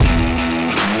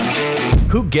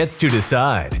Who Gets to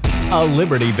Decide? A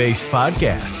liberty-based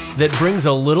podcast that brings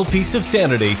a little piece of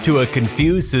sanity to a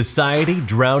confused society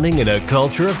drowning in a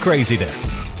culture of craziness.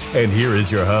 And here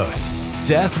is your host,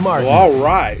 Seth Martin. Well, all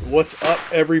right. What's up,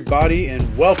 everybody,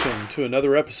 and welcome to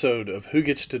another episode of Who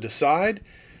Gets to Decide?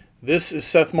 This is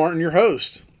Seth Martin, your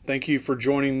host. Thank you for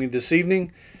joining me this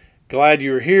evening. Glad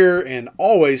you're here and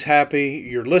always happy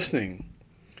you're listening.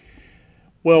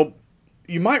 Well,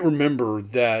 you might remember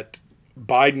that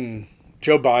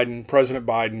Joe Biden, President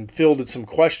Biden, fielded some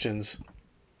questions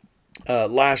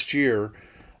last year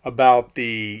about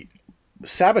the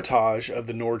sabotage of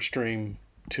the Nord Stream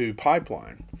 2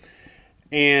 pipeline.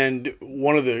 And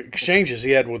one of the exchanges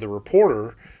he had with a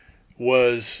reporter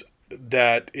was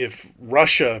that if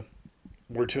Russia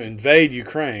were to invade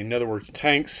Ukraine, in other words,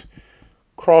 tanks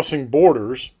crossing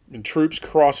borders and troops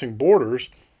crossing borders,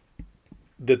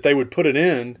 that they would put an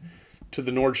end to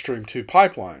the Nord Stream 2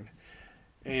 pipeline.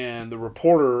 And the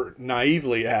reporter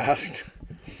naively asked,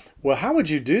 well, how would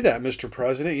you do that, Mr.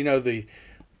 President? You know, the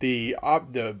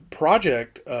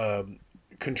project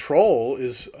control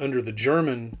is under the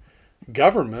German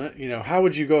government. You know, how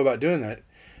would you go about doing that?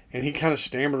 And he kind of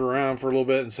stammered around for a little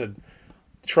bit and said,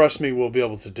 trust me, we'll be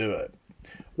able to do it.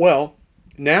 Well,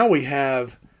 now we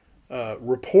have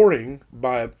reporting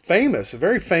by a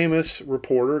very famous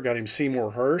reporter, a guy named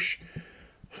Seymour Hersh,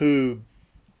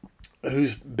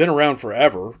 who's been around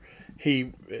forever.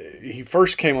 He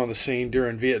first came on the scene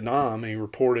during Vietnam, and he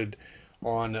reported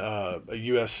on a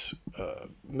U.S.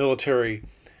 Military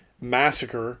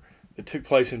massacre that took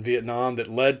place in Vietnam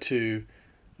that led to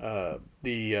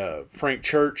the Frank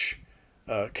Church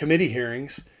committee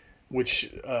hearings,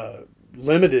 which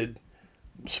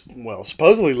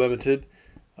supposedly limited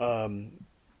the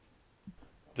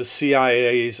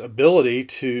CIA's ability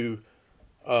to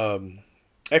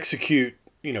execute,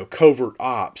 covert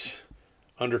ops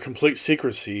under complete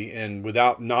secrecy and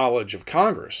without knowledge of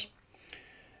Congress.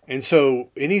 And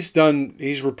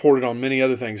he's reported on many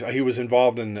other things. He was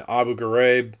involved in the Abu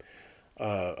Ghraib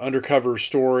undercover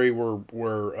story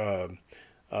where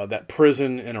that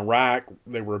prison in Iraq,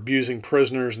 they were abusing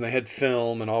prisoners and they had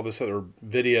film and all this other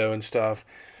video and stuff.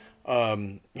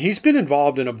 He's been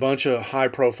involved in a bunch of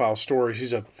high-profile stories.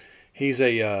 He's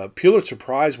a Pulitzer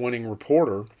Prize-winning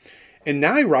reporter, and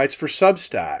now he writes for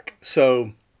Substack.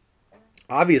 So,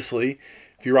 obviously,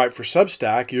 if you write for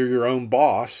Substack, you're your own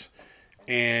boss,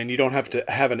 and you don't have to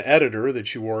have an editor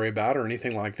that you worry about or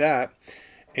anything like that.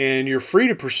 And you're free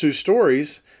to pursue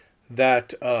stories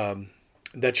that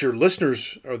your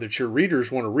listeners or that your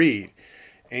readers want to read.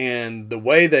 And the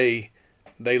way they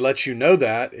let you know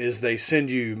that is they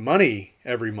send you money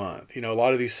every month. A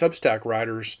lot of these Substack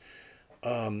writers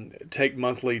take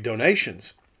monthly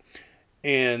donations.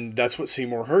 And that's what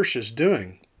Seymour Hersh is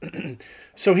doing.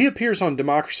 So he appears on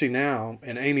Democracy Now!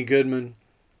 And Amy Goodman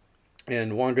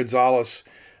and Juan Gonzalez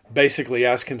basically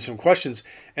ask him some questions.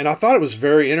 And I thought it was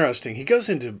very interesting. He goes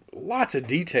into lots of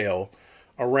detail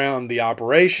around the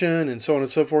operation and so on and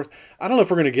so forth. I don't know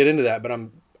if we're going to get into that, but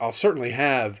I'll certainly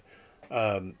have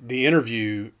the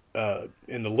interview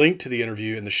and the link to the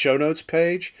interview in the show notes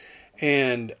page.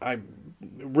 And I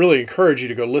really encourage you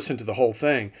to go listen to the whole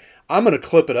thing. I'm going to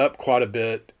clip it up quite a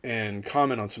bit and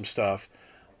comment on some stuff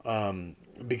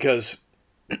because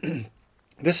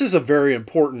this is a very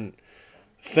important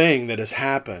thing that has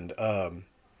happened.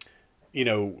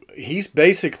 He's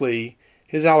basically,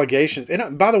 his allegations,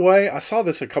 and by the way, I saw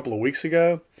this a couple of weeks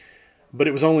ago, but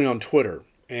it was only on Twitter,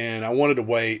 and I wanted to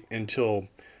wait until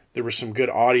there was some good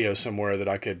audio somewhere that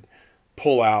I could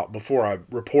pull out before I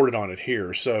reported on it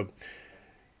here. So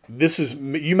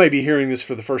you may be hearing this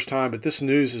for the first time, but this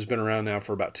news has been around now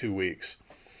for about 2 weeks.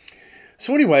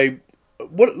 So anyway,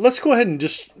 let's go ahead and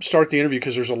just start the interview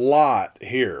because there's a lot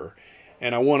here,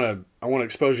 and I want to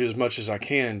expose you as much as I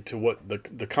can to what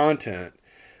the content,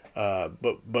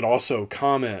 but also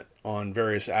comment on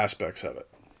various aspects of it.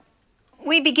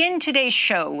 We begin today's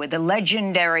show with the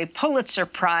legendary Pulitzer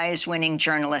Prize-winning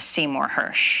journalist Seymour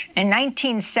Hersh. In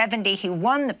 1970, he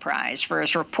won the prize for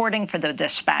his reporting for the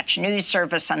Dispatch news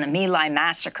service on the My Lai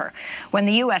massacre, when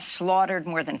the U.S. slaughtered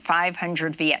more than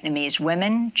 500 Vietnamese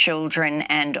women, children,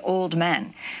 and old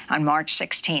men on March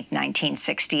 16,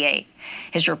 1968.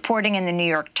 His reporting in the New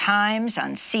York Times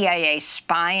on CIA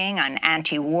spying on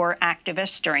anti-war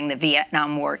activists during the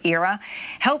Vietnam War era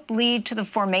helped lead to the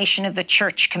formation of the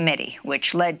Church Committee,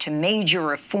 which led to major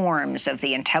reforms of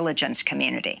the intelligence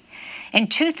community. In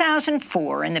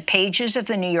 2004, in the pages of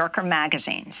the New Yorker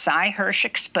magazine, Cy Hersh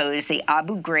exposed the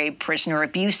Abu Ghraib prisoner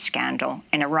abuse scandal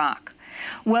in Iraq.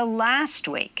 Well, last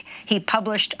week, he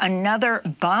published another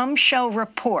bombshell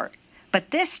report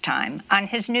but this time on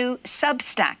his new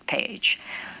Substack page.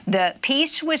 The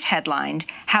piece was headlined,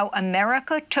 "How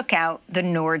America Took Out the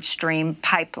Nord Stream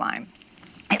Pipeline."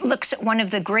 It looks at one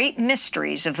of the great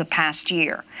mysteries of the past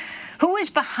year. Who is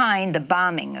behind the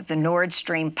bombing of the Nord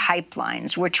Stream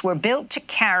pipelines, which were built to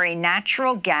carry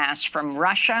natural gas from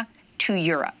Russia to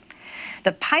Europe?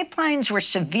 The pipelines were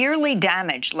severely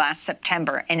damaged last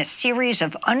September in a series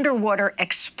of underwater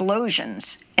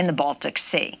explosions in the Baltic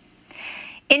Sea.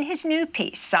 In his new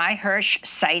piece, Cy Hirsch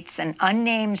cites an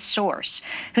unnamed source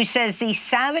who says the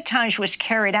sabotage was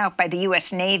carried out by the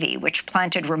U.S. Navy, which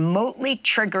planted remotely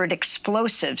triggered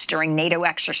explosives during NATO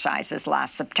exercises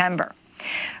last September.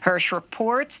 Hirsch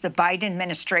reports the Biden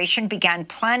administration began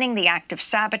planning the act of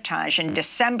sabotage in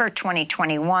December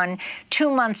 2021, 2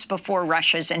 months before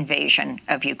Russia's invasion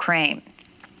of Ukraine.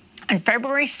 On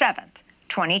February 7th,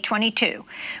 2022,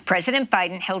 President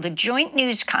Biden held a joint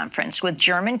news conference with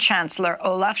German Chancellor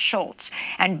Olaf Scholz,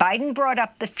 and Biden brought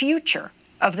up the future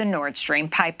of the Nord Stream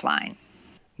pipeline.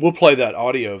 We'll play that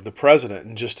audio of the president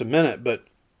in just a minute, but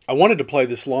I wanted to play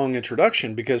this long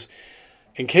introduction because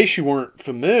in case you weren't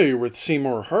familiar with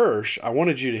Seymour Hersh, I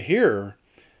wanted you to hear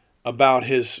about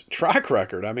his track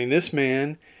record. I mean, this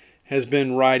man has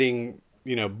been writing,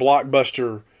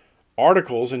 blockbuster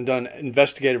articles and done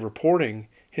investigative reporting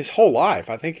his whole life.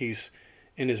 I think he's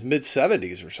in his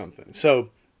mid-70s or something. So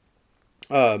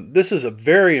this is a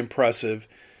very impressive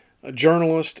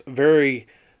journalist, very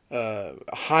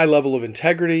high level of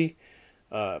integrity,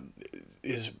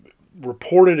 is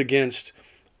reported against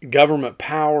government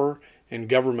power and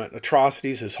government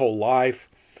atrocities his whole life.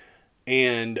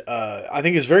 And I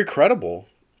think is very credible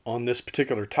on this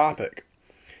particular topic.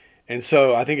 And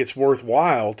so I think it's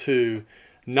worthwhile to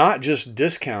not just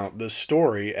discount this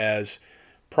story as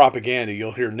propaganda.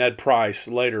 You'll hear Ned Price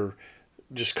later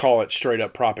just call it straight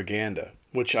up propaganda,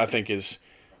 which I think is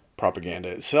propaganda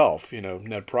itself.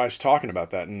 Ned Price talking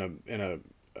about that in a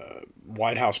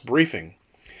White House briefing.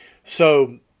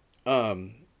 So,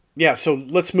 so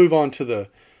let's move on to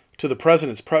the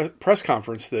president's press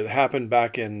conference that happened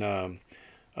back in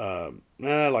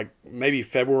like maybe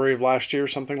February of last year,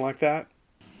 something like that.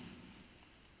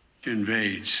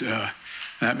 Invades.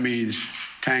 That means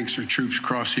tanks or troops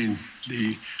crossing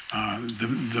the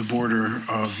border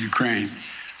of Ukraine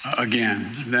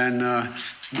again. Then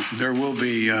there will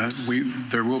be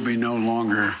no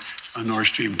longer a Nord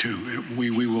Stream 2. We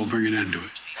will bring an end to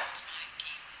it.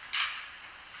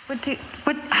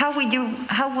 How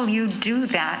will you do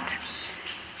that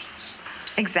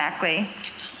exactly,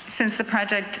 since the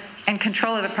project and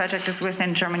control of the project is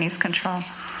within Germany's control?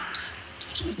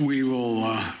 We will,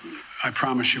 I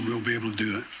promise you, we'll be able to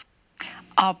do it.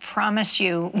 I'll promise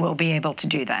you we'll be able to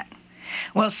do that.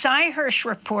 Well, Cy Hirsch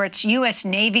reports U.S.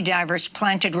 Navy divers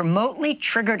planted remotely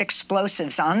triggered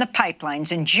explosives on the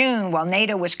pipelines in June while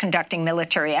NATO was conducting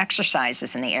military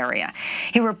exercises in the area.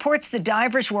 He reports the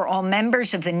divers were all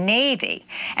members of the Navy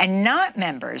and not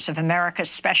members of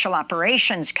America's Special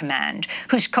Operations Command,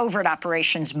 whose covert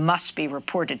operations must be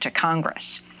reported to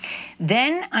Congress.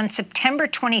 Then, on September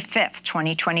 25th,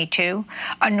 2022,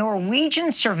 a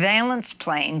Norwegian surveillance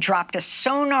plane dropped a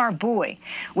sonar buoy,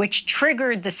 which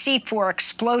triggered the C4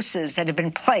 explosives that had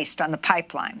been placed on the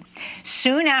pipeline.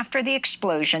 Soon after the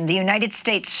explosion, the United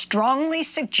States strongly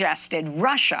suggested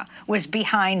Russia was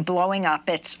behind blowing up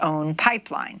its own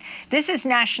pipeline. This is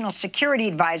National Security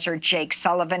Advisor Jake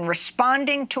Sullivan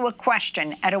responding to a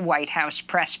question at a White House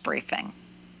press briefing.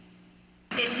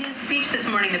 In his speech this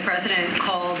morning, the president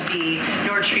called the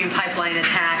Nord Stream pipeline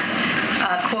attacks,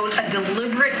 quote, a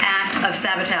deliberate act of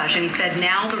sabotage. And he said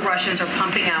now the Russians are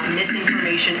pumping out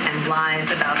misinformation and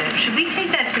lies about it. Should we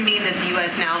take that to mean that the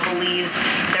U.S. now believes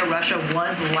that Russia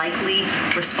was likely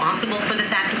responsible for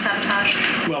this act of sabotage?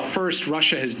 Well, first,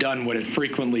 Russia has done what it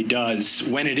frequently does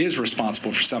when it is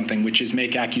responsible for something, which is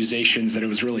make accusations that it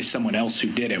was really someone else who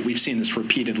did it. We've seen this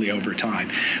repeatedly over time.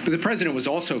 But the president was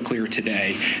also clear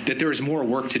today that there is more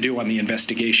work to do on the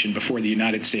investigation before the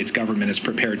United States government is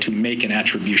prepared to make an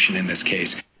attribution in this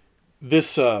case.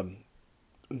 This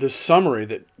summary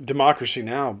that Democracy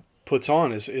Now! Puts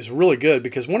on is really good,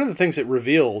 because one of the things it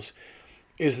reveals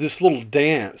is this little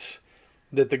dance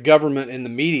that the government and the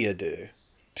media do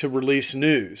to release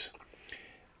news.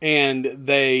 And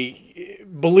they,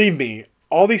 believe me,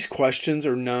 all these questions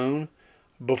are known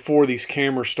before these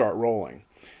cameras start rolling.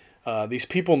 These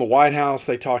people in the White House,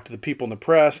 they talk to the people in the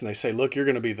press and they say, look, you're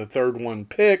going to be the third one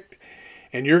picked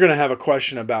and you're going to have a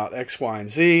question about X, Y, and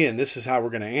Z, and this is how we're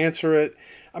going to answer it.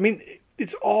 I mean,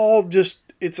 it's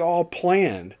all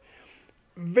planned.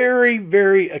 Very,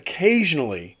 very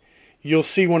occasionally, you'll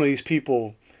see one of these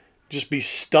people just be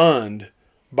stunned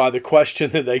by the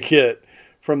question that they get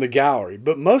from the gallery.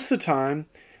 But most of the time,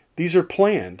 these are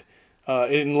planned,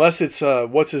 unless it's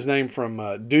what's his name from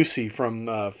Ducey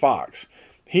from Fox.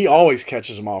 He always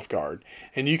catches them off guard,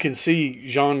 and you can see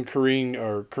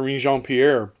Karine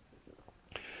Jean-Pierre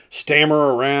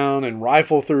stammer around and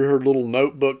rifle through her little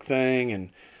notebook thing, and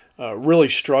really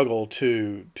struggle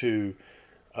to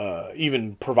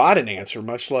even provide an answer,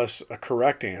 much less a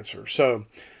correct answer. So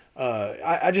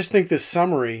I just think this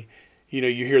summary, you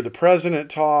hear the president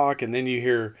talk, and then you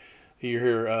hear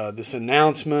this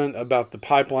announcement about the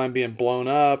pipeline being blown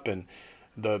up, and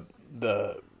the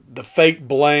fake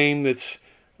blame that's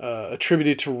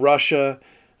attributed to Russia,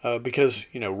 because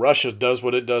Russia does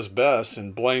what it does best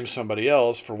and blames somebody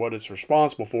else for what it's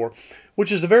responsible for,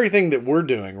 which is the very thing that we're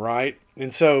doing, right?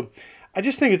 And so I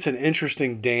just think it's an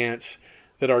interesting dance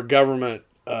that our government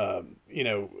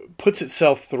puts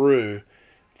itself through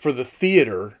for the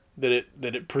theater that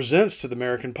it presents to the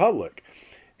American public.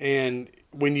 And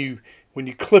when you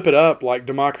clip it up like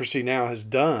Democracy Now! Has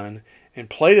done and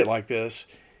played it like this,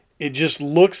 it just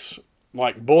looks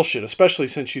like bullshit, especially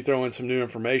since you throw in some new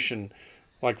information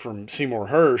like from Seymour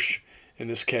Hersh in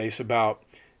this case about,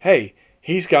 hey,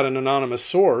 he's got an anonymous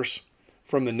source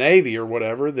from the Navy or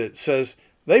whatever that says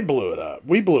they blew it up.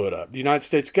 We blew it up. The United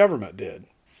States government did.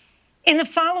 In the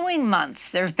following months,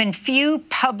 there have been few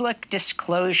public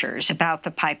disclosures about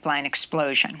the pipeline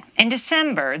explosion. In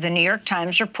December, the New York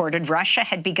Times reported Russia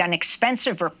had begun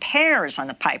expensive repairs on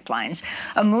the pipelines,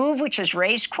 a move which has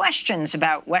raised questions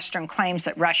about Western claims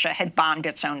that Russia had bombed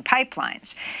its own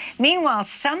pipelines. Meanwhile,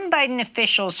 some Biden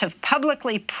officials have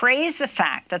publicly praised the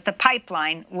fact that the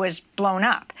pipeline was blown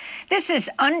up. This is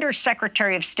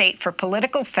Undersecretary of State for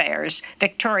Political Affairs,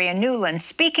 Victoria Nuland,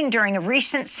 speaking during a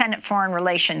recent Senate Foreign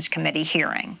Relations Committee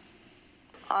hearing.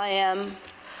 I am,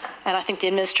 and I think the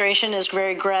administration is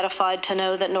very gratified to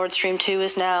know that Nord Stream 2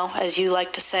 is now, as you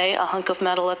like to say, a hunk of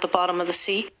metal at the bottom of the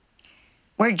sea.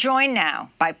 We're joined now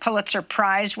by Pulitzer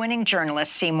Prize-winning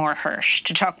journalist Seymour Hersh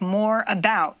to talk more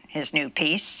about his new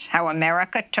piece, How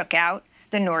America Took Out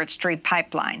the Nord Stream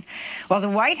Pipeline. While the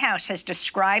White House has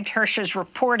described Hersh's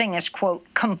reporting as, quote,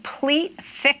 complete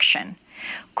fiction,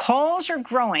 calls are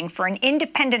growing for an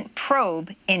independent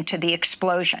probe into the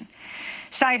explosion.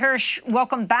 Cy Hersh,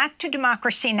 welcome back to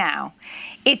Democracy Now!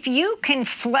 If you can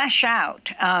flesh out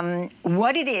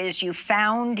what it is you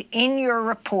found in your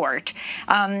report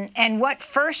and what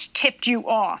first tipped you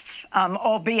off,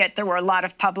 albeit there were a lot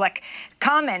of public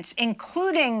comments,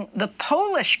 including the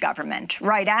Polish government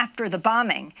right after the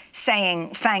bombing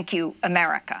saying, "Thank you,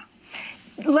 America."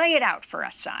 Lay it out for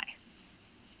us, Cy.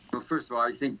 Well, first of all,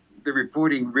 I think the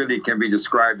reporting really can be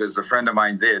described as a friend of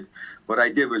mine did. What I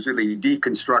did was really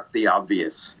deconstruct the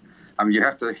obvious. I mean, you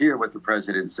have to hear what the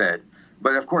president said.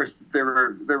 But of course,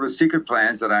 there were secret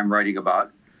plans that I'm writing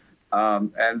about,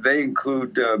 and they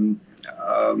include. There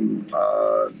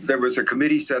was a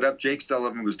committee set up. Jake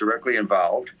Sullivan was directly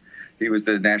involved. He was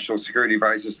the national security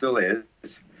advisor, still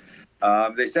is.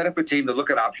 They set up a team to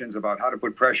look at options about how to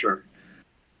put pressure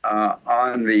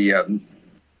on the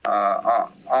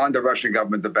Russian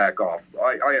government to back off.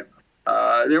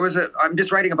 I'm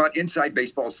just writing about inside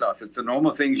baseball stuff. It's the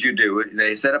normal things you do.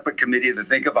 They set up a committee to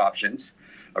think of options.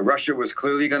 Russia was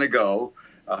clearly going to go.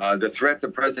 The threat the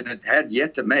president had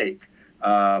yet to make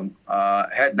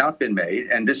had not been made.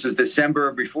 And this is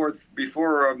December before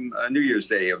New Year's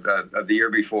Day of the year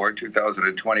before,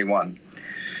 2021.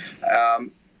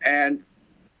 And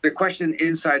the question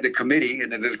inside the committee,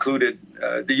 and it included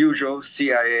the usual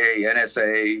CIA,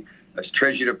 NSA,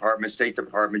 Treasury Department, State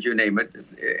Department, you name it.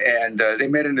 And they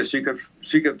met in a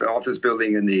secret office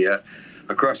building in the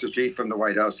across the street from the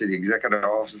White House, the executive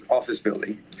office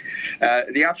building.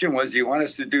 The option was, do you want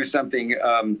us to do something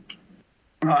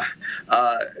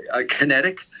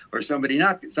kinetic or something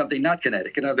not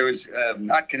kinetic? In other words,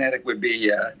 not kinetic would be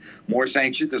more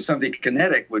sanctions, or something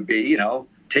kinetic would be,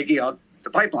 taking out the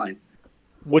pipeline.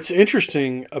 What's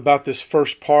interesting about this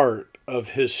first part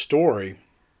of his story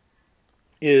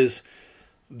is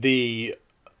the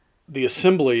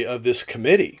assembly of this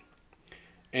committee.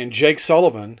 And Jake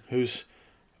Sullivan, who's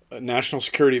a national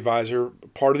security advisor,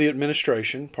 part of the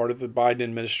administration, part of the Biden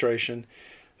administration,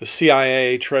 the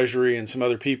CIA, Treasury, and some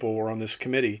other people were on this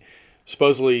committee.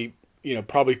 Supposedly,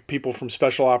 probably people from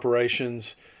special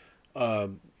operations,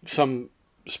 some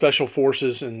special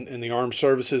forces and the armed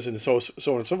services, and so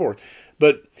on and so forth.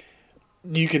 But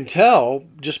you can tell,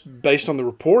 just based on the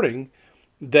reporting,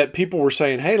 that people were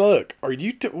saying, "Hey, look, what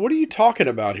are you talking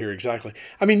about here exactly?"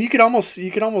 I mean, you could almost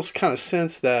kind of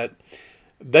sense that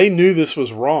they knew this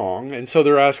was wrong, and so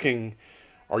they're asking,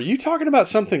 "Are you talking about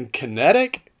something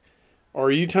kinetic?" Or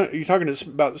are you talking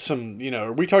about some,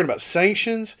 are we talking about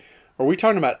sanctions? Or are we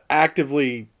talking about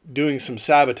actively doing some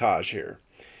sabotage here?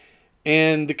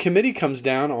 And the committee comes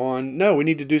down on, no, we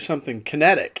need to do something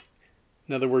kinetic.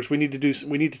 In other words, we need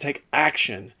to take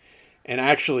action and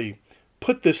actually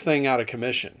put this thing out of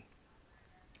commission.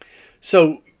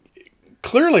 So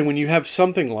clearly when you have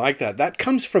something like that, that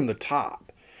comes from the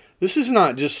top. This is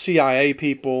not just CIA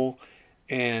people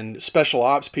and special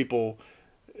ops people,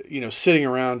 sitting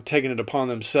around taking it upon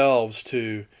themselves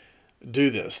to do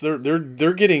this.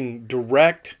 They're getting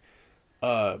direction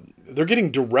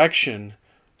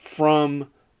from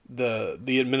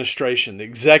the administration, the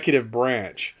executive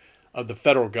branch of the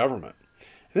federal government.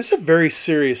 And this is a very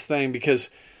serious thing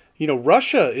because,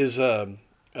 Russia is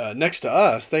next to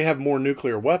us. They have more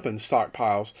nuclear weapons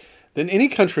stockpiles than any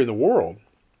country in the world.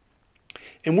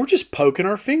 And we're just poking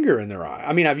our finger in their eye.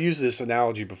 I mean, I've used this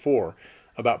analogy before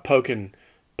about poking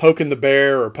the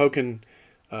bear or poking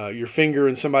your finger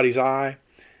in somebody's eye.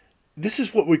 This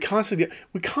is what we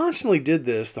constantly did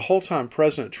this the whole time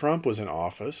President Trump was in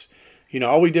office.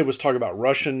 All we did was talk about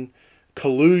Russian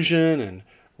collusion and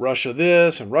Russia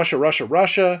this and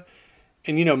Russia.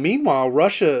 And, meanwhile,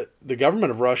 Russia, the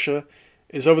government of Russia,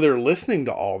 is over there listening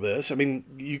to all this. I mean,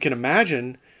 you can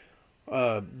imagine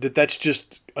that's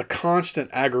just a constant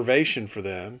aggravation for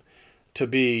them to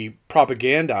be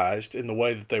propagandized in the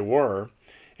way that they were.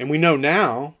 And we know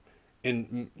now,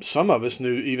 and some of us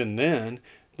knew even then,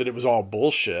 that it was all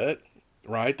bullshit,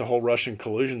 right? The whole Russian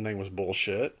collusion thing was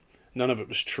bullshit. None of it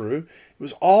was true. It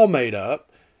was all made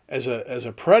up as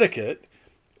a predicate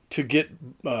to get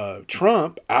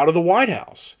Trump out of the White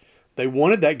House. They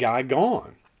wanted that guy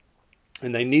gone,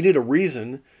 and they needed a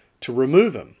reason to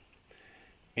remove him.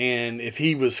 And if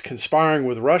he was conspiring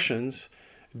with Russians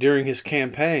during his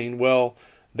campaign, well,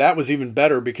 that was even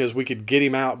better because we could get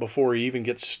him out before he even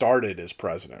gets started as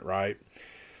president, right?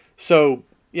 So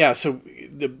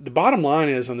the bottom line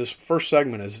is on this first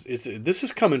segment is this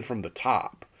is coming from the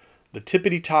top, the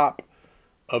tippity top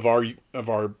of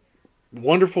our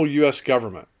wonderful U.S.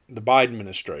 government, the Biden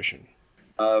administration.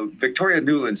 Victoria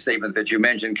Nuland's statement that you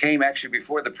mentioned came actually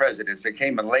before the president's. It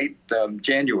came in late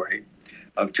January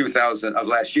of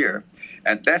last year.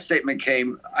 And that statement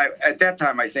came, at that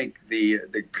time, I think the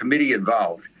committee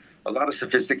involved, a lot of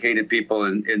sophisticated people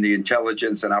in the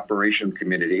intelligence and operation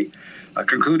community,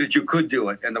 concluded you could do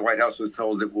it. And the White House was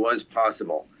told it was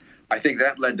possible. I think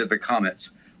that led to the comments,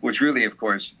 which really, of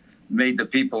course, made the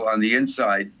people on the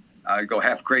inside go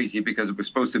half crazy because it was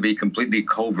supposed to be completely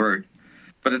covert.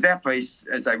 But at that place,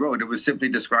 as I wrote, it was simply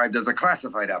described as a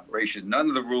classified operation. None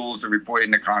of the rules of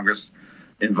reporting to Congress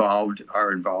were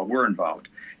involved.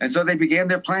 And so they began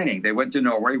their planning. They went to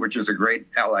Norway, which is a great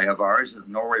ally of ours.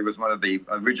 Norway was one of the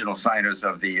original signers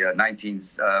of the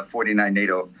 1949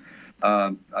 NATO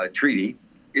treaty.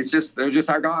 They're just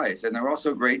our guys. And they're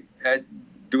also great at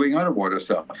doing underwater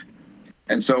stuff.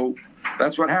 And so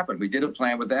that's what happened. We did a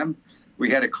plan with them.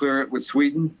 We had to clear it with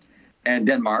Sweden and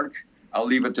Denmark. I'll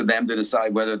leave it to them to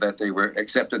decide whether that they were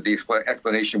accepted the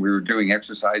explanation we were doing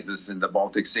exercises in the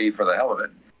Baltic Sea for the hell of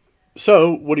it.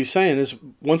 So what he's saying is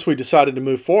once we decided to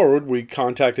move forward, we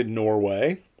contacted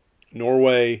Norway.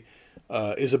 Norway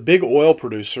is a big oil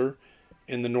producer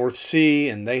in the North Sea,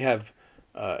 and they have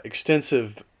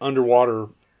extensive underwater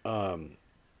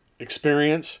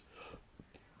experience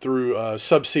through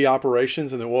subsea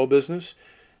operations in the oil business.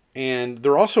 And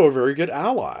they're also a very good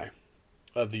ally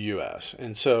of the U.S.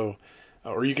 And so,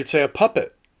 or you could say a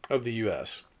puppet of the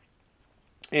U.S.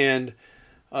 And,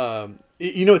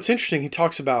 it's interesting. He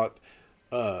talks about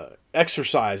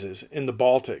exercises in the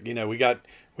Baltic. We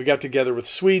got together with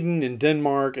Sweden and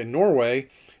Denmark and Norway,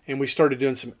 and we started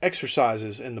doing some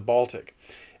exercises in the Baltic.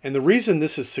 And the reason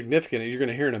this is significant, and you're going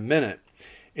to hear in a minute,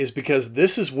 is because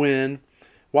this is when,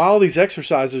 while these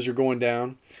exercises are going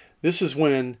down, this is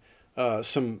when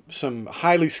some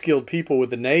highly skilled people with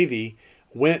the Navy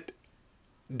went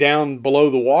down below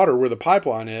the water where the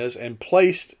pipeline is and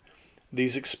placed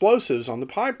these explosives on the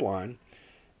pipeline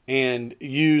and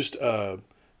used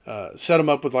set them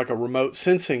up with like a remote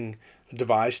sensing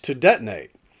device to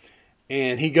detonate.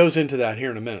 And he goes into that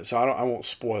here in a minute, so I won't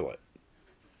spoil it.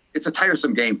 It's a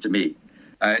tiresome game to me.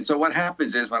 And so what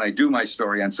happens is when I do my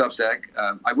story on Substack,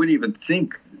 I wouldn't even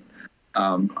think,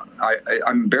 I'm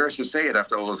embarrassed to say it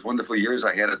after all those wonderful years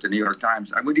I had at the New York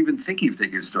Times, I wouldn't even think of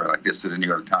taking a story like this to the New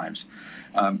York Times.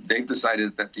 They've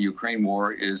decided that the Ukraine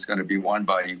war is going to be won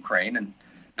by Ukraine, and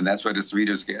that's what its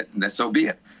readers get, and so be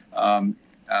it.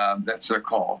 That's their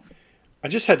call. I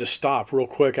just had to stop real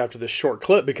quick after this short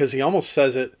clip because he almost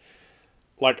says it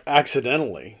like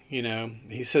accidentally.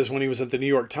 He says when he was at the New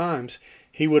York Times,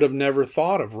 he would have never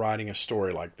thought of writing a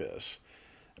story like this,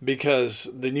 because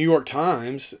the New York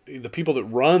Times, the people that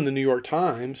run the New York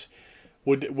Times,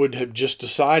 would have just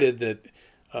decided that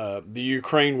the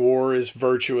Ukraine war is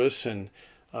virtuous, and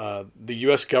the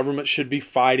U.S. government should be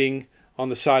fighting on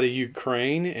the side of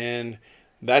Ukraine, and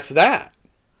that's that.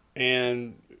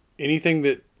 And anything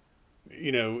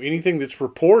that's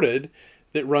reported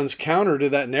that runs counter to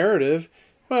that narrative,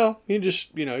 well, you're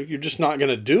just not going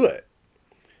to do it.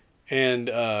 And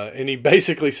he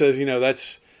basically says,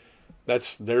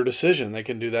 that's their decision. They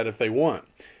can do that if they want.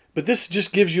 But this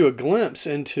just gives you a glimpse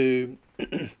into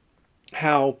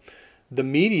how the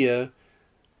media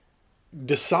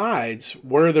decides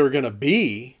where they're going to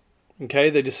be.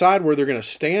 Okay, they decide where they're going to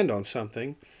stand on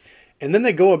something, and then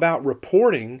they go about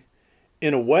reporting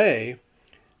in a way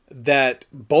that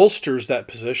bolsters that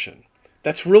position.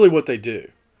 That's really what they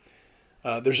do.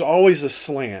 There's always a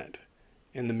slant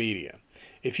in the media.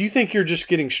 If you think you're just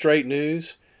getting straight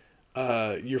news,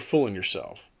 you're fooling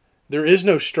yourself. There is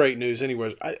no straight news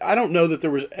anywhere. I don't know that there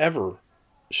was ever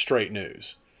straight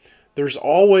news. There's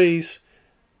always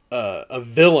a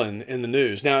villain in the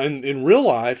news. Now, in real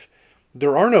life,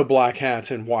 there are no black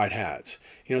hats and white hats.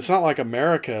 It's not like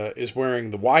America is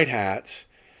wearing the white hats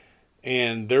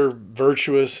and they're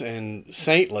virtuous and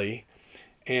saintly,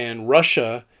 and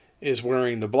Russia is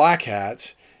wearing the black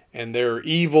hats and they're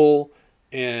evil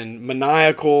and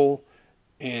maniacal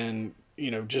and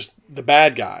just the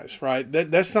bad guys, right?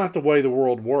 That's not the way the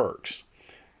world works.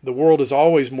 The world is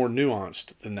always more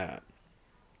nuanced than that.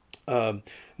 Now,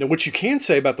 what you can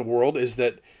say about the world is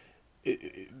that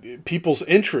people's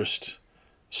interests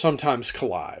sometimes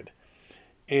collide,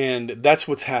 and that's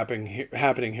what's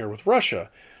happening here with Russia.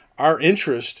 Our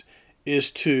interest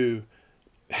is to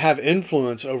have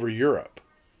influence over Europe,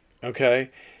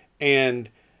 okay? And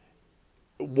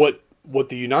what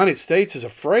the United States is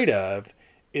afraid of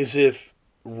is if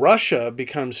Russia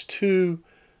becomes too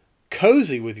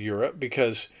cozy with Europe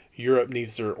because Europe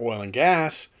needs their oil and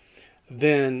gas,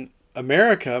 then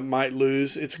America might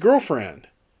lose its girlfriend,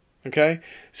 okay?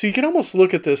 So you can almost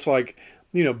look at this like,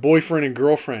 boyfriend and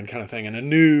girlfriend kind of thing, and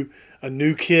a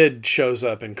new kid shows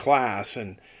up in class,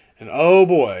 and oh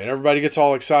boy, and everybody gets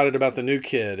all excited about the new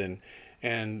kid,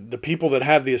 and the people that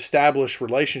have the established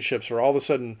relationships are all of a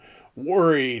sudden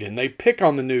worried, and they pick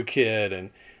on the new kid.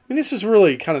 And this is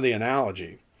really kind of the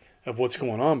analogy of what's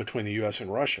going on between the U.S.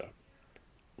 and Russia.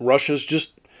 Russia's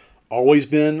just always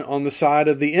been on the side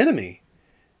of the enemy,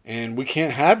 and we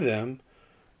can't have them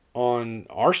on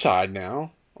our side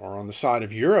now, or on the side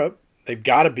of Europe. They've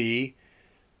got to be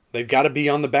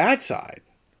on the bad side,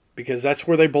 because that's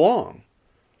where they belong.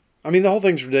 The whole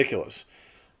thing's ridiculous.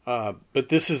 But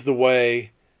this is the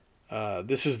way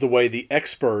the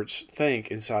experts think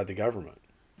inside the government.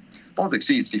 Baltic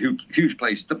Sea is a huge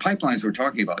place. The pipelines we're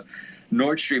talking about,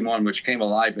 Nord Stream 1, which came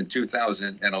alive in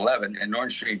 2011, and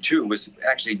Nord Stream 2 was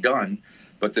actually done,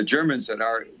 but the Germans that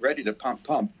are ready to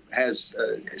pump has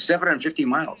 750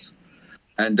 miles.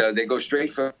 And they go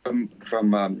straight from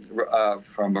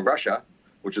Russia,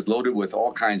 which is loaded with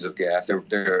all kinds of gas.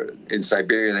 They're in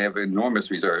Siberia. They have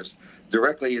enormous reserves,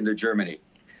 directly into Germany.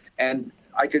 And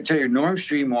I can tell you, Nord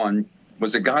Stream 1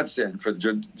 was a godsend for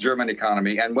the German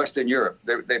economy and Western Europe.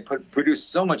 They produced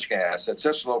so much gas at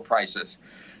such low prices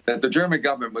that the German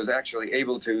government was actually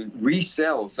able to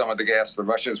resell some of the gas the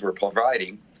Russians were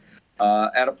providing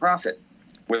at a profit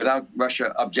without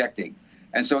Russia objecting.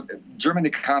 And so the German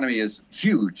economy is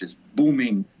huge, it's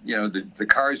booming. The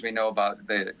cars we know about,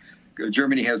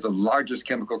 Germany has the largest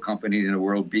chemical company in the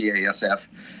world, BASF,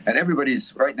 and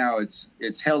everybody's right now,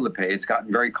 it's hell to pay. It's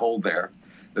gotten very cold there.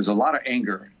 There's a lot of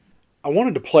anger. I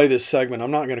wanted to play this segment.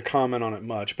 I'm not going to comment on it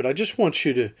much, but I just want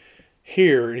you to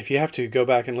hear, and if you have to, go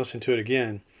back and listen to it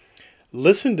again.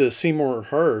 Listen to Seymour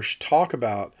Hersh talk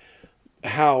about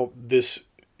how this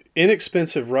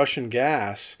inexpensive Russian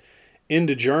gas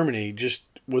into Germany just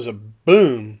was a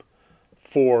boom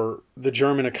for the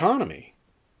German economy.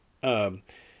 Gas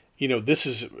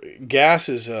is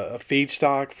a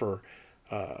feedstock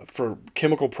for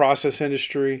chemical process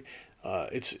industry.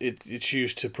 It's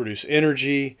used to produce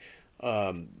energy.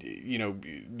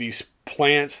 These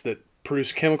plants that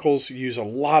produce chemicals use a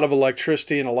lot of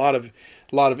electricity and a lot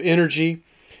of energy,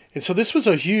 and so this was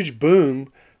a huge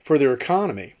boom for their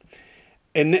economy.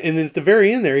 And at the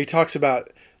very end there, he talks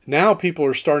about now people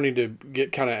are starting to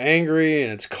get kind of angry,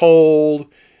 and it's cold,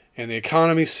 and the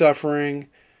economy's suffering.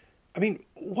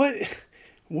 What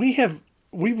we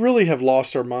really have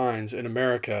lost our minds in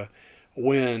America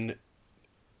when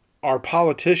our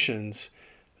politicians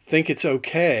think it's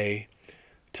okay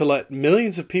to let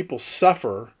millions of people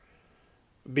suffer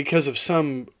because of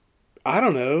some,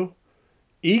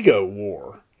 ego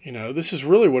war. This is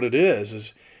really what it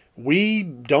is we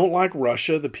don't like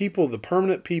Russia. The people, the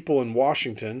permanent people in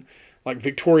Washington, like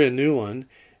Victoria Nuland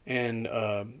and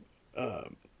the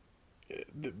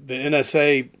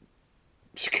NSA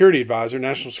security advisor,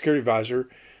 national security advisor,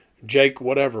 Jake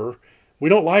whatever, we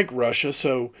don't like Russia,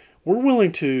 so we're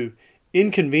willing to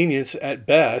inconvenience at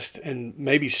best and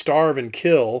maybe starve and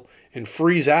kill and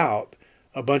freeze out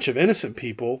a bunch of innocent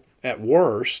people at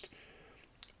worst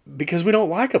because we don't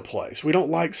like a place. We don't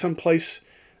like some place.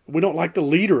 We don't like the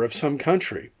leader of some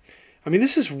country. I mean,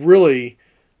 this is really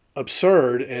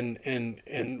absurd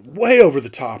and way over the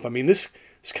top. I mean, this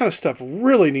kind of stuff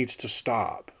really needs to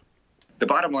stop. The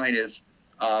bottom line is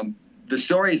the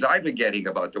stories I've been getting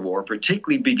about the war,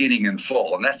 particularly beginning in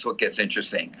fall, and that's what gets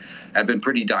interesting, have been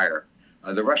pretty dire.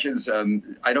 The Russians,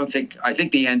 I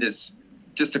think the end is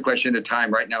just a question of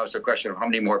time. Right now, it's a question of how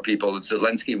many more people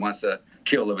Zelensky wants to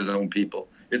kill of his own people.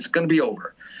 It's going to be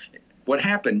over. What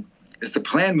happened is the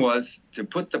plan was to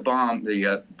put the bomb,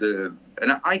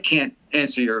 and I can't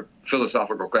answer your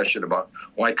philosophical question about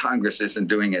why Congress isn't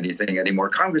doing anything anymore.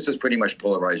 Congress is pretty much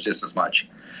polarized just as much.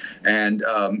 And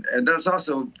there's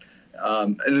also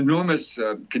an enormous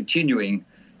continuing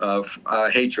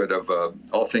hatred of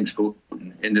all things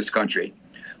Putin in this country,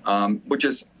 which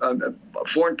is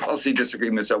foreign policy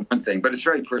disagreements are one thing, but it's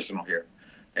very personal here,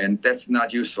 and that's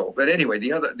not useful. But anyway,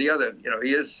 the other,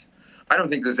 he is. I don't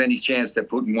think there's any chance that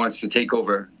Putin wants to take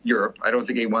over Europe. I don't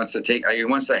think he wants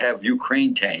to have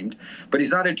Ukraine tamed, but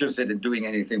he's not interested in doing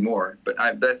anything more. But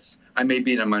I may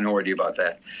be in a minority about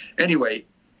that. Anyway,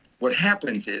 what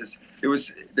happens is there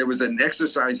was an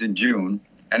exercise in June,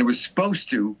 and it was supposed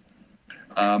to.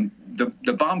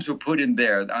 The bombs were put in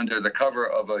there under the cover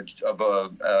of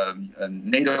a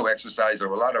NATO exercise. There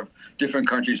were a lot of different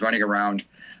countries running around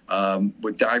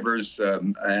with divers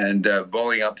and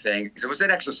blowing up things. It was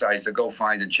an exercise to go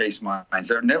find and chase mines.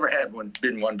 There never had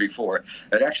been one before.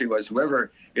 It actually was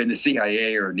whoever in the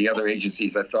CIA or the other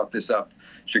agencies that thought this up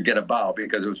should get a bow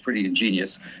because it was pretty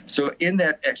ingenious. So in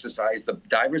that exercise, the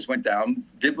divers went down,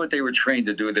 did what they were trained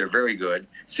to do. They're very good.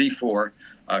 C4.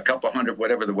 A couple hundred,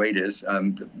 whatever the weight is,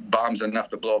 bombs enough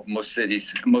to blow up most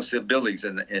cities, most buildings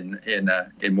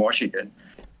in Washington.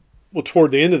 Well,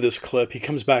 toward the end of this clip, he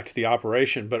comes back to the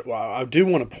operation, but I do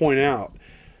want to point out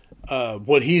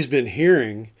what he's been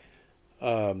hearing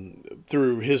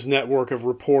through his network of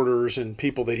reporters and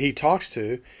people that he talks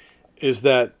to is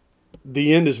that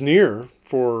the end is near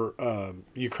for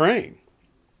Ukraine.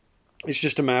 It's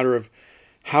just a matter of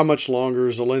how much longer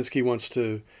Zelensky wants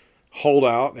to hold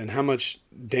out and how much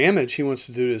damage he wants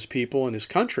to do to his people and his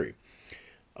country.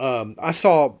 I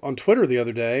saw on Twitter the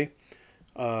other day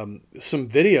some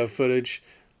video footage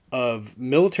of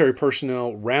military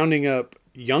personnel rounding up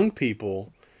young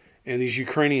people in these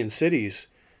Ukrainian cities,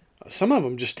 some of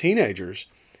them just teenagers.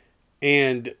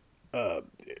 And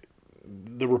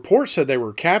the report said they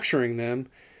were capturing them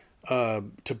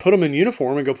to put them in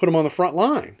uniform and go put them on the front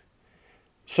line.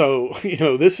 So,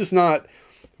 this is not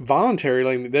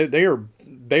voluntary. They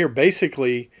are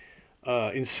basically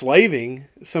enslaving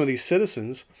some of these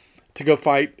citizens to go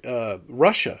fight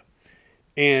Russia,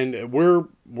 and we're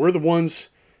the ones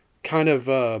kind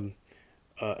of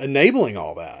enabling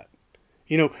all that.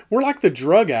 We're like the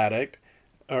drug addict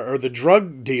or the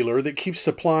drug dealer that keeps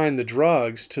supplying the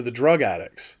drugs to the drug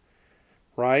addicts,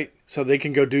 right? So they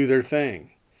can go do their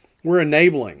thing. We're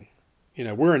enabling.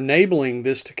 We're enabling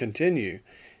this to continue,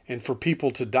 and for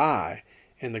people to die.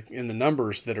 In the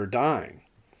numbers that are dying.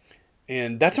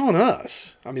 And that's on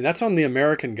us. I mean, that's on the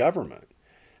American government.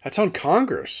 That's on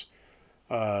Congress.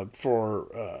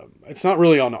 It's not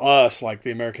really on us like the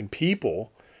American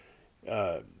people,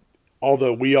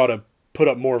 although we ought to put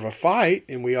up more of a fight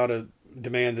and we ought to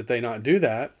demand that they not do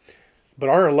that. But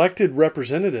our elected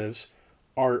representatives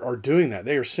are doing that.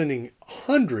 They are sending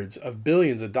hundreds of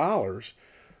billions of dollars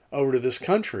over to this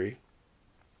country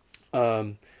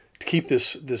to keep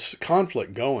this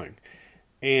conflict going.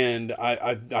 And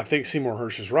I think Seymour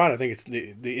Hersh is right. I think it's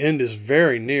the end is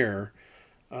very near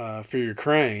for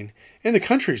Ukraine, and the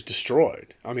country's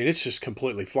destroyed. I mean, it's just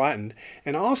completely flattened.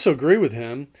 And I also agree with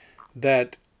him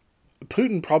that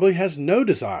Putin probably has no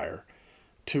desire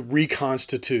to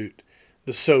reconstitute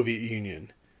the Soviet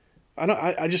Union.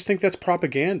 I just think that's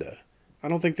propaganda. I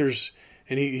don't think there's,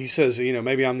 and he says,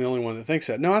 maybe I'm the only one that thinks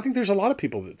that. No, I think there's a lot of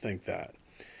people that think that.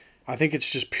 I think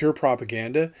it's just pure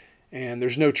propaganda, and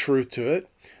there's no truth to it.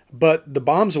 But the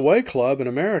Bombs Away Club in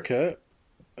America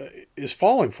is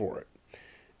falling for it,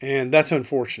 and that's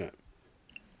unfortunate.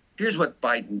 Here's what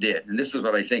Biden did, and this is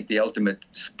what I think the ultimate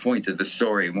point of the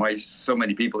story, and why so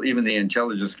many people, even the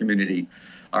intelligence community,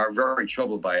 are very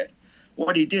troubled by it.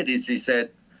 What he did is he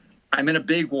said, I'm in a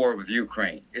big war with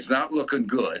Ukraine. It's not looking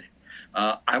good.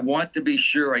 I want to be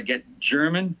sure I get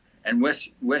German and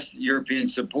West European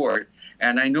support.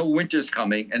 And I know winter's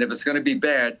coming, and if it's going to be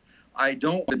bad, I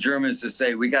don't want the Germans to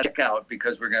say we got to check out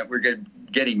because we're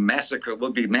getting massacred.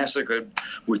 We'll be massacred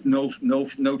with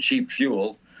no cheap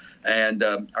fuel, and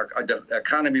our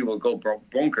economy will go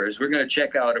bonkers. We're going to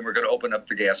check out, and we're going to open up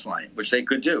the gas line, which they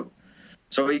could do.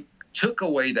 So he took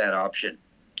away that option,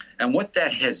 and what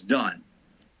that has done,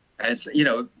 as you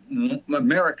know,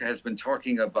 America has been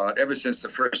talking about ever since the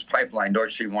first pipeline, Nord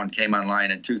Stream 1, came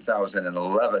online in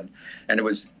 2011, and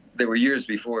there were years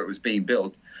before it was being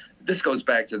built. This goes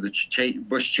back to the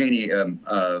Bush-Cheney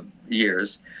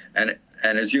years, and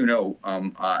as you know,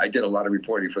 I did a lot of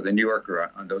reporting for the New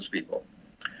Yorker on those people,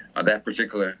 on that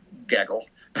particular gaggle.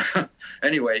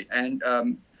 Anyway, and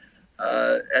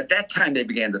at that time they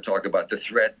began to talk about the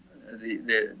threat,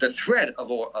 the threat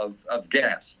of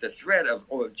gas, the threat of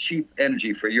cheap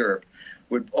energy for Europe,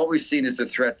 would always seen as a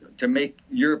threat to make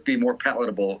Europe be more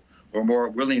palatable or more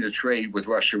willing to trade with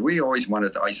Russia. We always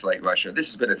wanted to isolate Russia. This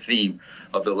has been a theme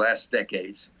of the last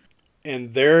decades.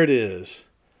 And there it is,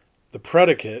 the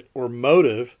predicate or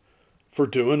motive for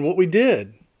doing what we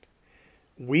did.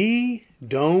 We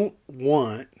don't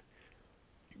want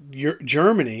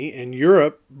Germany and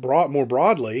Europe, more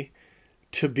broadly,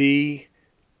 to be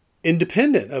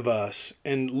independent of us.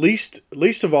 And least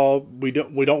of all, we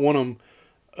don't want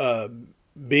them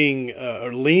being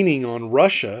or leaning on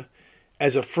Russia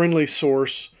as a friendly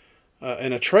source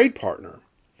and a trade partner.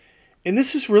 And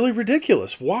this is really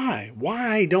ridiculous. Why?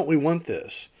 Why don't we want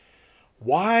this?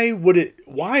 Why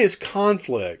is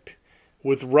conflict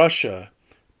with Russia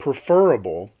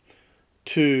preferable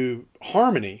to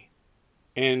harmony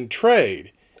and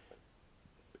trade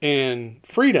and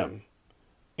freedom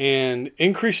and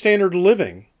increased standard of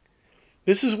living?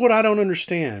 This is what I don't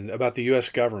understand about the U.S.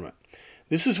 government.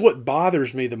 This is what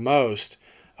bothers me the most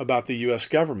about the U.S.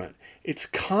 government. It's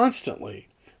constantly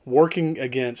working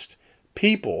against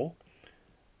people,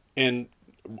 and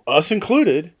us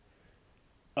included,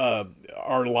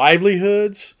 our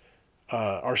livelihoods,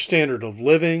 our standard of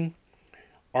living,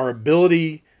 our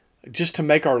ability just to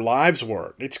make our lives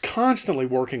work. It's constantly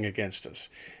working against us.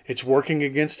 It's working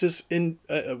against us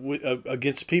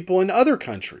against people in other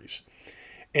countries.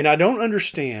 And I don't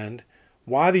understand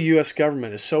why the U.S.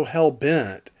 government is so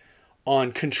hell-bent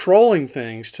on controlling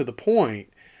things to the point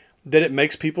that it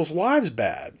makes people's lives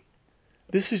bad.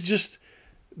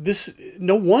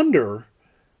 No wonder,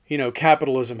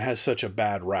 capitalism has such a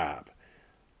bad rap.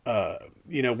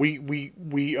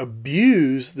 We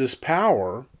abuse this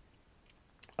power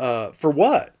for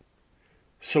what?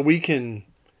 So we can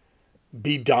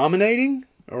be dominating,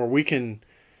 or we can,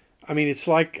 it's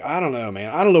like, I don't know,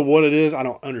 man. I don't know what it is. I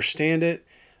don't understand it,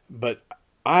 but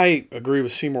I agree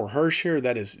with Seymour Hersh here.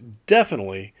 That is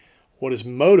definitely what is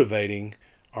motivating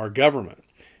our government.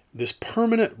 This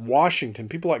permanent Washington,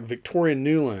 people like Victoria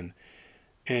Nuland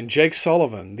and Jake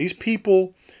Sullivan, these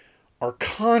people are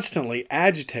constantly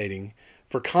agitating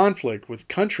for conflict with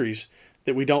countries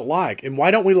that we don't like. And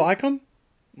why don't we like them?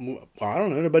 Well, I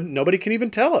don't know, but nobody can even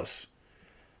tell us.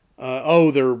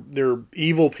 They're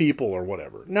evil people or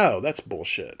whatever. No, that's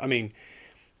bullshit.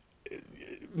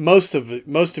 Most of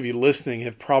you listening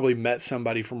have probably met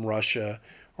somebody from Russia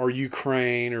or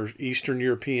Ukraine or Eastern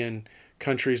European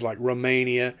countries like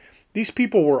Romania. These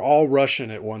people were all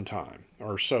Russian at one time,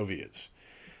 or Soviets.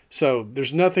 So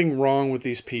there's nothing wrong with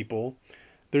these people.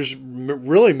 There's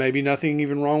really maybe nothing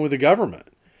even wrong with the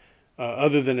government,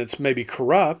 other than it's maybe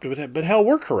corrupt. But hell,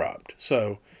 we're corrupt.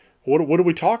 So what are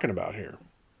we talking about here?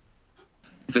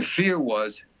 The fear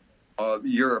was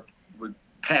Europe would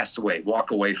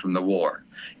walk away from the war.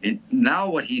 Now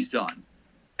what he's done,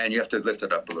 and you have to lift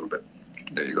it up a little bit.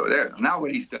 There you go. There. Now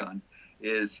what he's done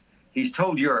is he's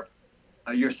told Europe,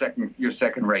 you're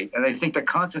second rate. And I think the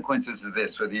consequences of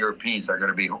this for the Europeans are going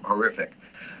to be horrific.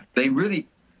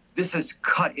 This has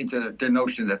cut into the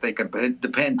notion that they can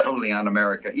depend totally on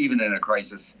America, even in a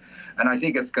crisis. And I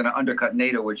think it's going to undercut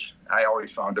NATO, which I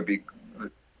always found to be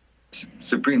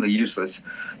supremely useless.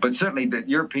 But certainly the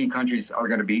European countries are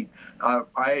going to be,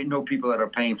 I know people that are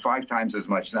paying 5 times as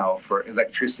much now for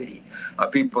electricity.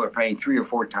 People are paying 3 or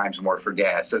 4 times more for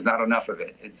gas. There's not enough of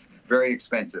it. It's very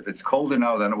expensive. It's colder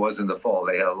now than it was in the fall.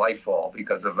 They had a light fall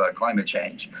because of climate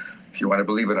change, if you want to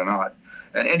believe it or not.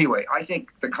 And anyway, I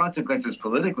think the consequences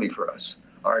politically for us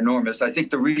are enormous. I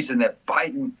think the reason that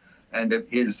Biden and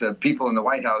his people in the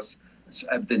White House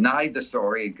have denied the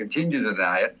story and continue to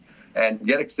deny it and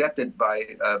get accepted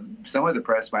by some of the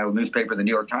press, my newspaper, the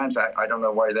New York Times. I don't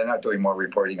know why they're not doing more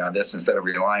reporting on this instead of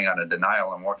relying on a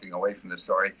denial and walking away from the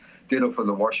story. Ditto for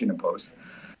the Washington Post.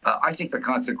 I think the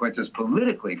consequences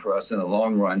politically for us in the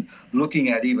long run, looking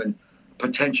at even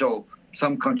potential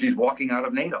some countries walking out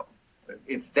of NATO.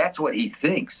 If that's what he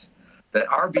thinks, that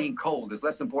our being cold is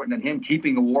less important than him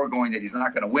keeping a war going that he's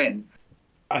not going to win.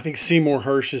 I think Seymour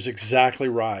Hersh is exactly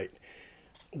right.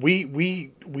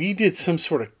 We did some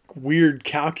sort of weird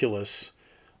calculus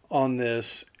on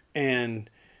this and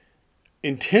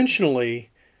intentionally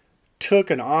took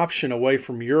an option away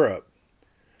from Europe.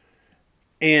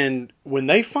 And when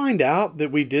they find out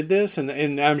that we did this, and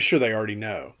I'm sure they already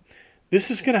know, this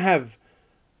is going to have,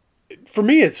 for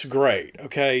me, it's great.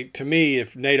 Okay. To me,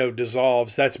 if NATO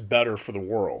dissolves, that's better for the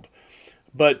world.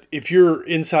 But if you're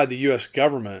inside the U.S.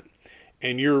 government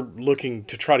and you're looking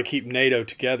to try to keep NATO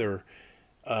together,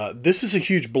 this is a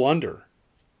huge blunder.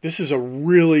 This is a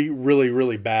really, really,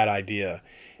 really bad idea.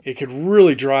 It could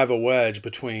really drive a wedge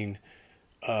between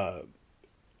the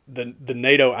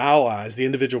NATO allies, the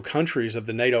individual countries of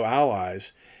the NATO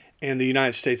allies, and the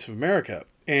United States of America.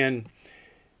 And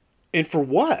for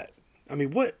what? I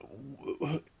mean, what?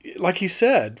 Like he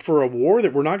said, for a war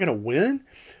that we're not going to win?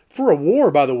 For a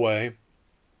war, by the way,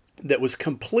 that was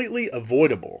completely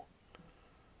avoidable.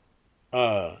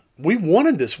 We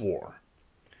wanted this war.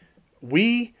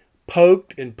 We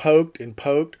poked and poked and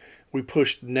poked. We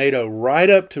pushed NATO right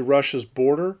up to Russia's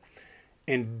border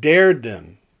and dared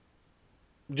them,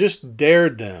 just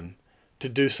dared them to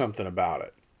do something about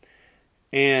it.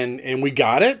 And we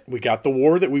got it. We got the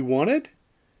war that we wanted.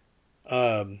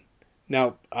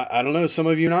 Now, I don't know, some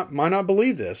of you might not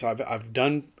believe this. I've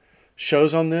done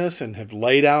shows on this and have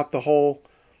laid out the whole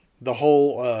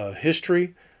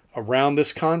history around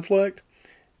this conflict.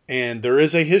 And there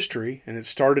is a history, and it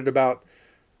started about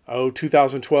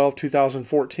 2012,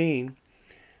 2014.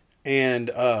 And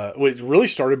it really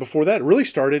started before that. It really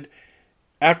started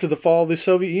after the fall of the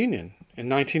Soviet Union in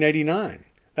 1989.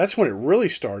 That's when it really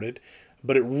started,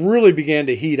 but it really began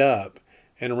to heat up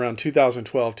in around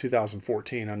 2012,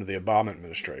 2014 under the Obama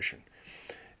administration.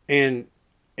 And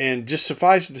just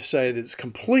suffice it to say that it's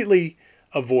completely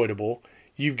avoidable.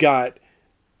 You've got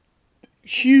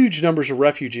huge numbers of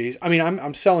refugees. I mean,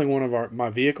 I'm selling one of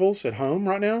my vehicles at home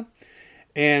right now,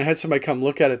 and I had somebody come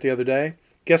look at it the other day.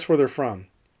 Guess where they're from?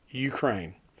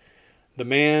 Ukraine. The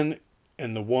man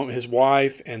and the woman, his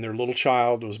wife, and their little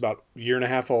child was about a year and a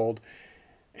half old.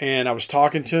 And I was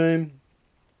talking to him,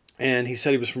 and he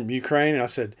said he was from Ukraine. And I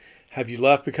said, "Have you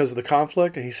left because of the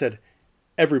conflict?" And he said,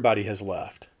 "Everybody has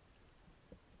left."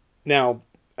 Now,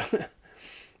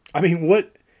 I mean,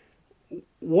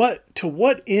 to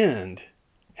what end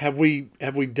have we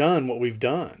done what we've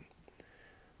done?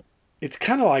 It's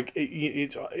kind of like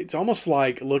it's almost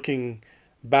like looking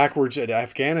backwards at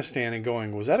Afghanistan and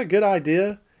going, "Was that a good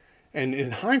idea?" And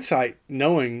in hindsight,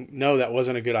 no, that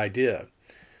wasn't a good idea,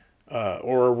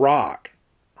 or Iraq,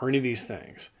 or any of these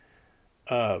things.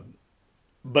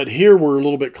 But here we're a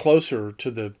little bit closer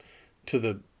to the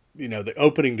the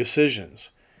opening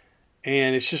decisions,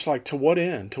 and it's just like, to what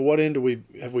end? To what end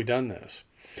have we done this?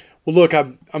 Well, look,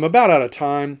 I'm about out of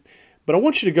time, but I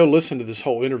want you to go listen to this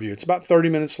whole interview. It's about 30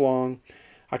 minutes long.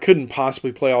 I couldn't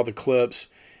possibly play all the clips.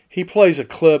 He plays a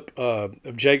clip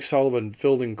of Jake Sullivan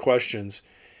fielding questions,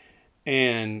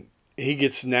 and he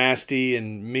gets nasty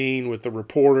and mean with the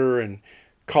reporter and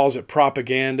calls it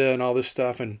propaganda and all this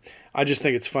stuff. And I just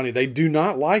think it's funny. They do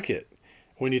not like it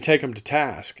when you take them to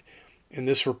task. And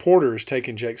this reporter is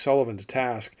taking Jake Sullivan to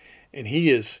task, and he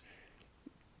is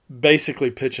basically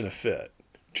pitching a fit.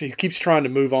 He keeps trying to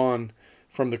move on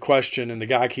from the question, and the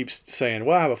guy keeps saying,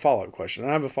 "Well, I have a follow-up question.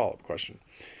 I have a follow-up question."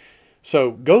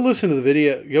 So go listen to the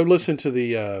video. Go listen to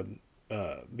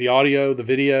the audio, the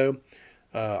video.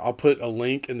 I'll put a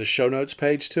link in the show notes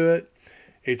page to it.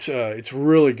 It's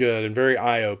really good and very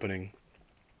eye-opening.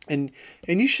 And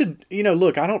you should,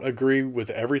 look, I don't agree with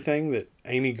everything that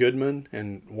Amy Goodman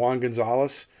and Juan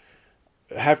Gonzalez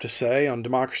have to say on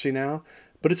Democracy Now!,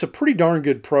 but it's a pretty darn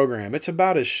good program. It's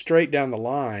about as straight down the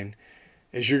line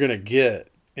as you're going to get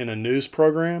in a news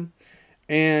program.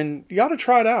 And you ought to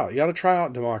try it out. You ought to try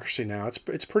out Democracy Now!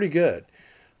 It's pretty good.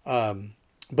 But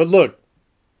look,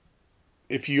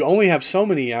 if you only have so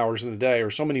many hours in the day or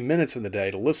so many minutes in the day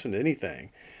to listen to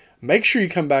anything, make sure you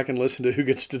come back and listen to Who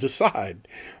Gets to Decide.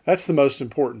 That's the most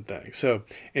important thing. So,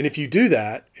 and if you do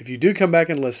that, if you do come back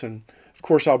and listen, of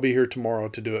course, I'll be here tomorrow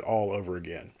to do it all over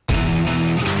again.